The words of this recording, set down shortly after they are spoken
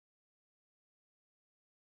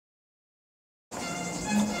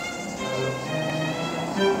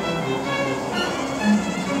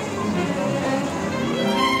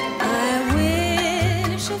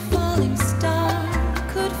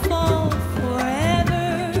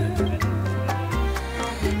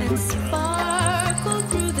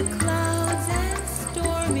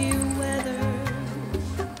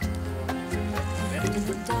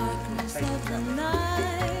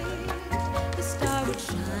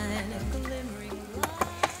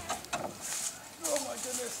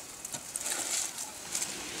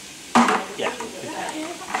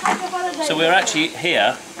So we're actually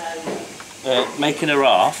here making a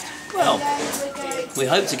raft. Well, we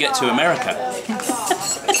hope to get to America.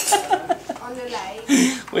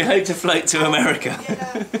 We hope to float to America.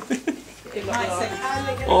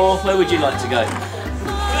 Or where would you like to go?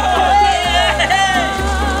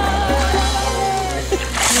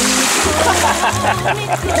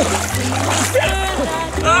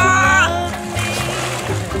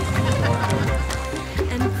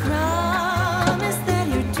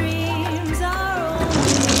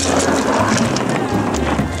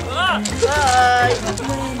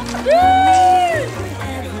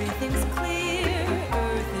 Everything's clear,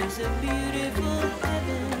 Earth is a beautiful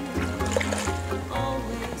heaven.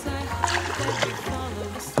 Always I hope that you follow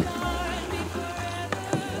the star and be forever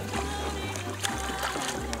floating.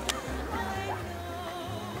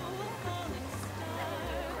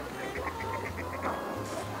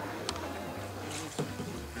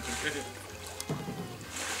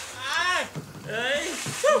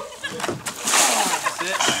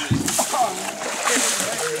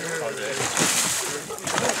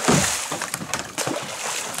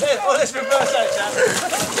 Oh, let's reverse that, Sam.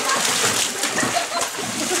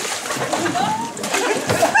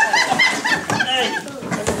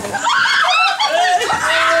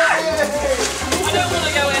 I don't want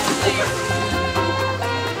to go in, please.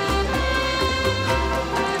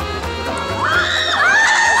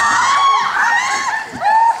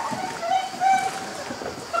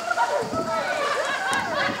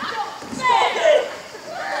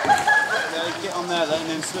 Get on there then and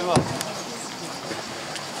then swim up.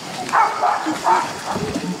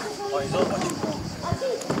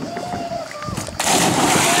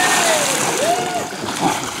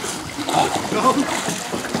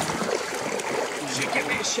 Did you get a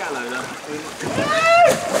bit shallow though?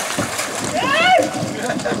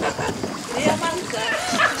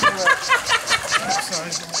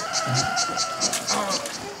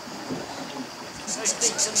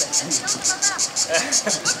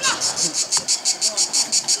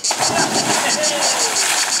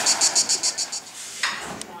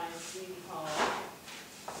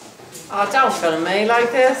 Oh, don't film me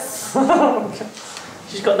like this.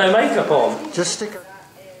 She's got no makeup on. Just stick it.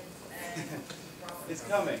 It's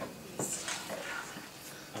coming.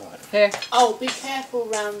 Here. Oh, be careful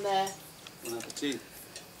round there. Bon appetit.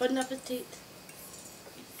 Bon appetit.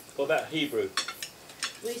 What about Hebrew?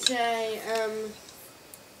 We say,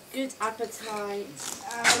 good appetite.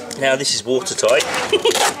 Now this is watertight.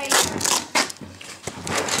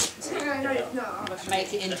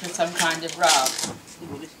 Make it into some kind of raft.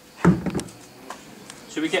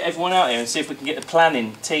 Should we get everyone out here and see if we can get the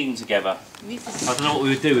planning team together? I don't know what we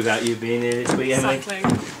would do without you being here this week, Emily.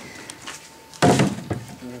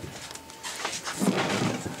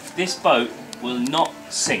 This boat will not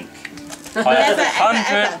sink. I have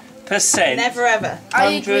 100%. Never ever.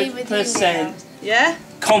 I agree with you, 100% Yeah?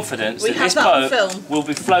 confidence We that have this that on boat film. will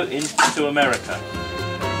be floating to America.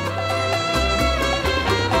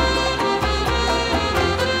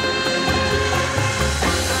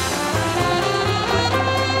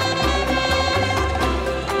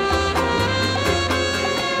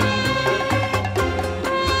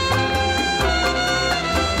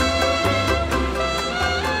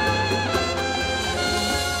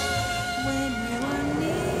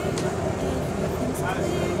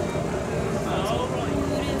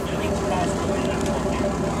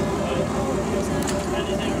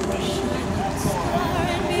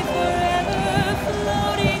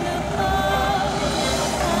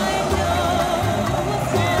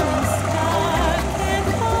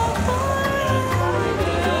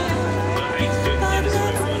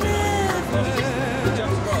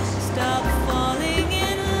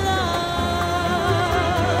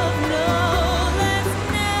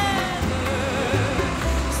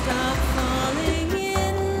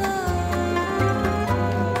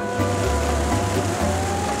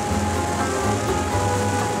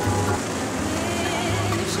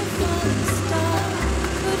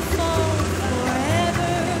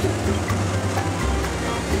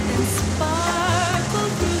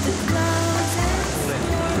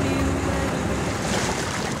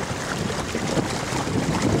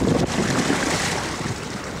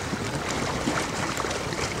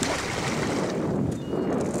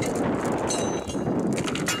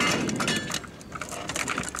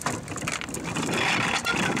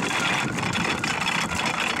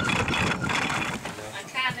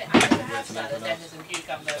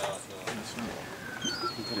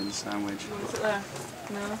 Put in the sandwich. Is it there?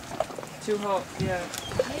 No? Too hot, yeah.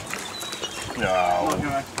 No. Not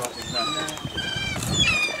your antibiotics, no.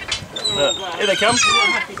 Look, here they come.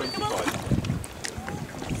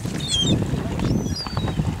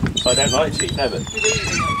 I don't like cheese, no, but...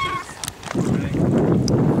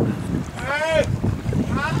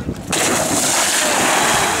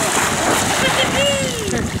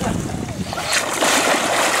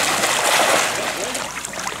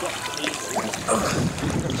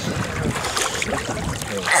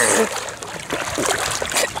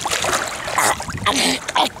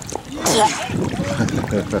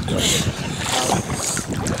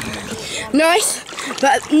 Nice,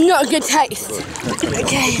 but not a good taste.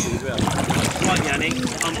 Okay. Come on, Yannick,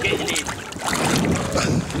 I'm getting in.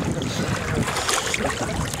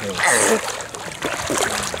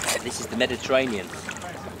 This is the Mediterranean.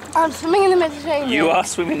 I'm swimming in the Mediterranean. You are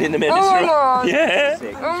swimming in the Mediterranean. Oh, yeah.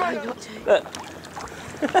 oh my god. Look.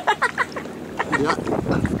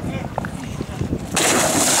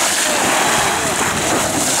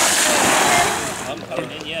 I'm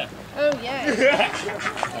coming in, yeah. Oh yeah.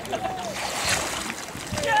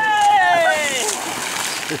 Yay!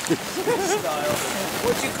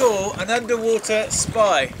 What do you call an underwater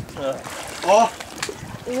spy? What?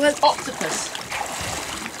 Octopus.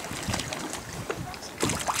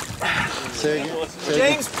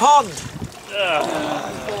 James Pond.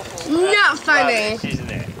 Not funny. Isn't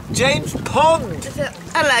it? James Pond.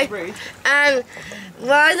 Hello. And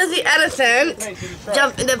why does the elephant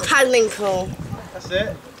jump in the paddling pool? That's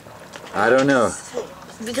it. I don't know.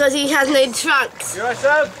 Because he has no trunks. You right,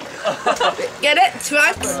 Sam? Get it?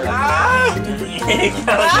 Trunks?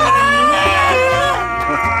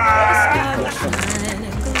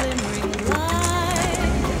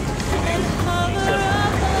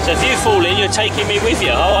 So if you fall in, you're taking me with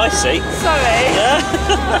you. Oh, I see. Sorry.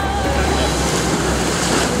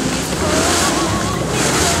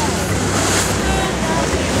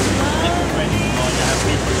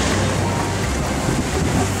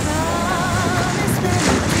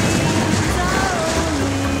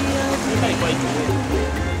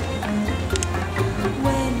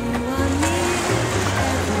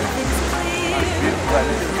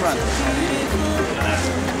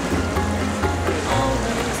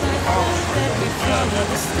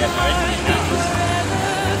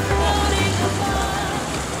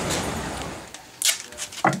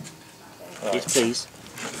 Yes, please.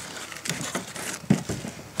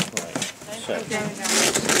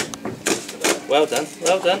 Well done,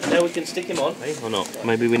 well done. Now we can stick him on. Or not?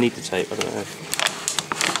 Maybe we need the tape, I don't know.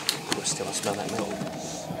 I still smell that milk.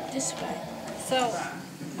 This way. So,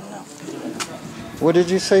 What did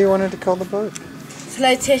you say you wanted to call the boat?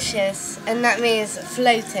 flotitious, and that means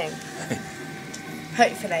floating.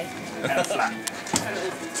 Hopefully.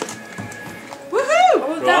 Woohoo!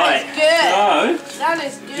 Oh, that is good. So, That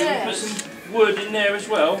is do we put good. some wood in there as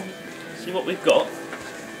well? See what we've got.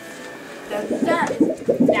 That is.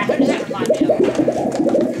 Yeah, who does that remind me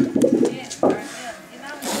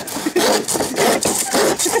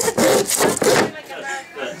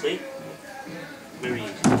See? Very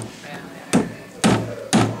easy.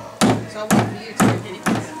 So I want you to do it.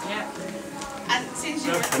 Yeah. And since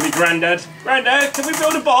you And my granddad. Granddad, can we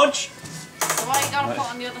build a bodge? so why are you going to put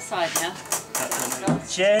on the other side now?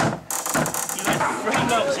 Chair. You had 3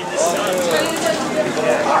 months in this sun.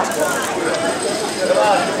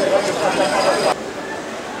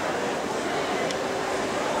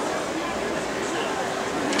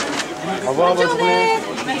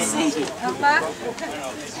 Merci. Papa.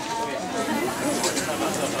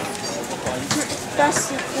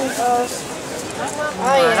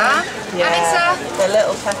 Oh yeah. Alexa. The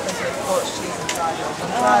little peppers with Portuguese and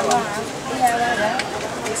garlic.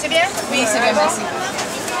 C'est bien? Oui, c'est bien, merci.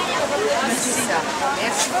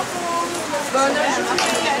 Merci beaucoup. Bonne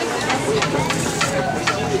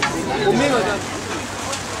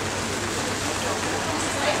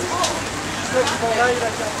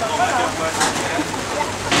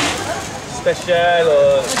Spécial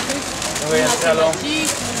oui, un salon.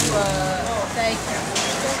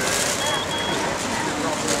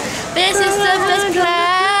 This is the best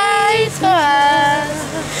place for us.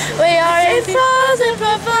 We are in France and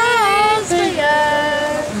Provence for you.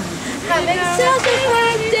 Having such a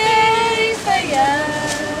fun day for you.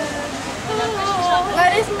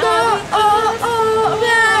 But it's not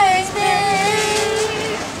always me.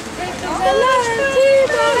 I love you,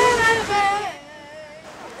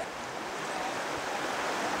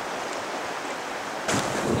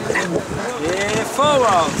 Yeah,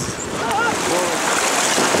 forwards.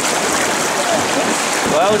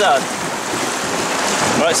 Well done.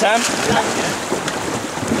 Right, Sam?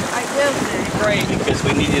 I will do. Great. Because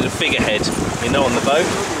we needed a figurehead, you know, on the boat.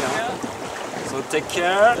 So take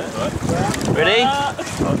care. Ready?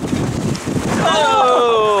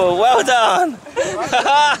 Oh, well done.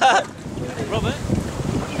 Robert?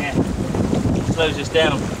 Yeah. Slows us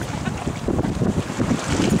down.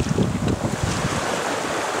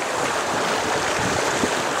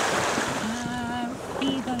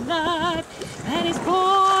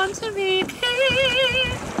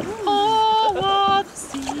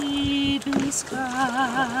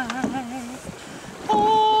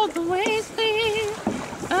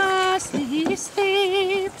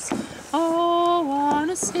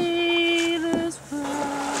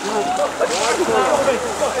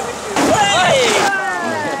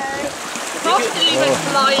 Constantly went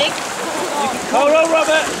flying. Hold on,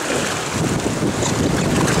 Robert.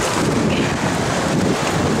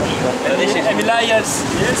 This is Himalayas.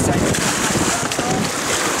 Yes.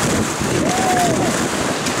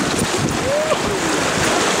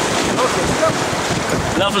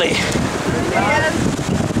 Lovely.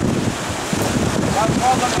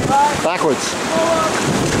 Backwards.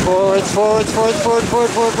 Forwards, forwards, forwards, forward, forward,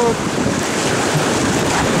 forward, forward.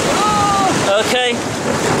 Okay.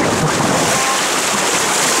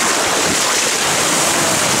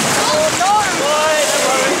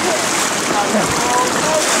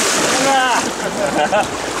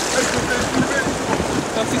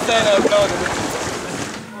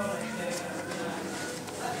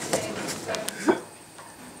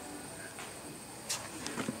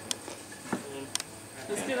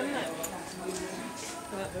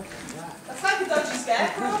 That's like a dodgy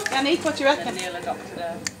scarecrow. Yannick, what do you reckon?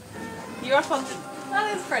 You're up on.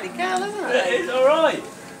 That is pretty cool, isn't it? It's alright.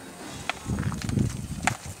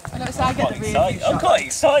 I know, so I get the really Excited. I'm quite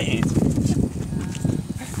excited.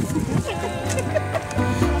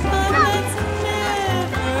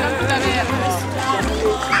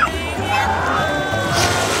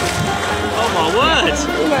 Oh my word!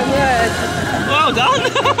 Oh my word. Well done!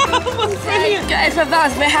 Brilliant. Guys, we're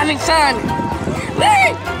about, we're having fun.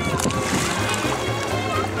 Woo!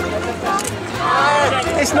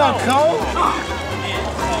 It's not cold.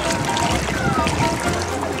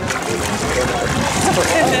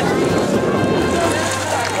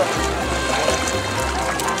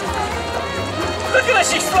 Look at her,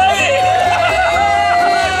 she's floating!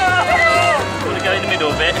 Want to go in the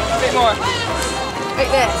middle a bit? A bit more.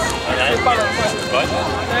 Like this. Okay. Right.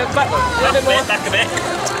 Backward. Back a bit.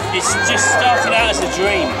 It's just started out as a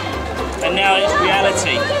dream, and now it's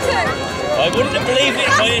reality. I wouldn't have believed it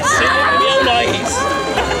if I had seen it with my own eyes.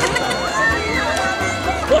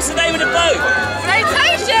 What's the name of the boat?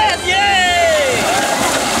 Flotation! Yay!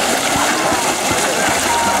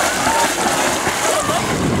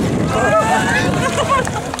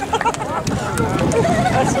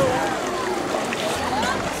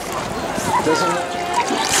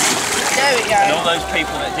 There we go. And all those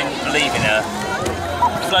people that didn't believe in her.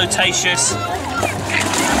 Flotatious.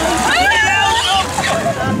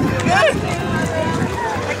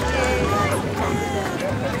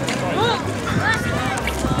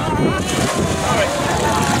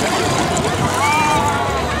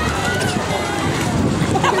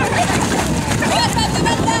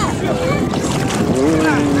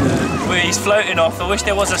 Well, he's floating off. I wish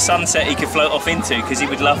there was a sunset he could float off into, because he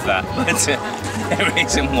would love that. But there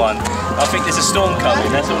isn't one. I think there's a storm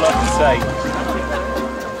coming, that's all I can say.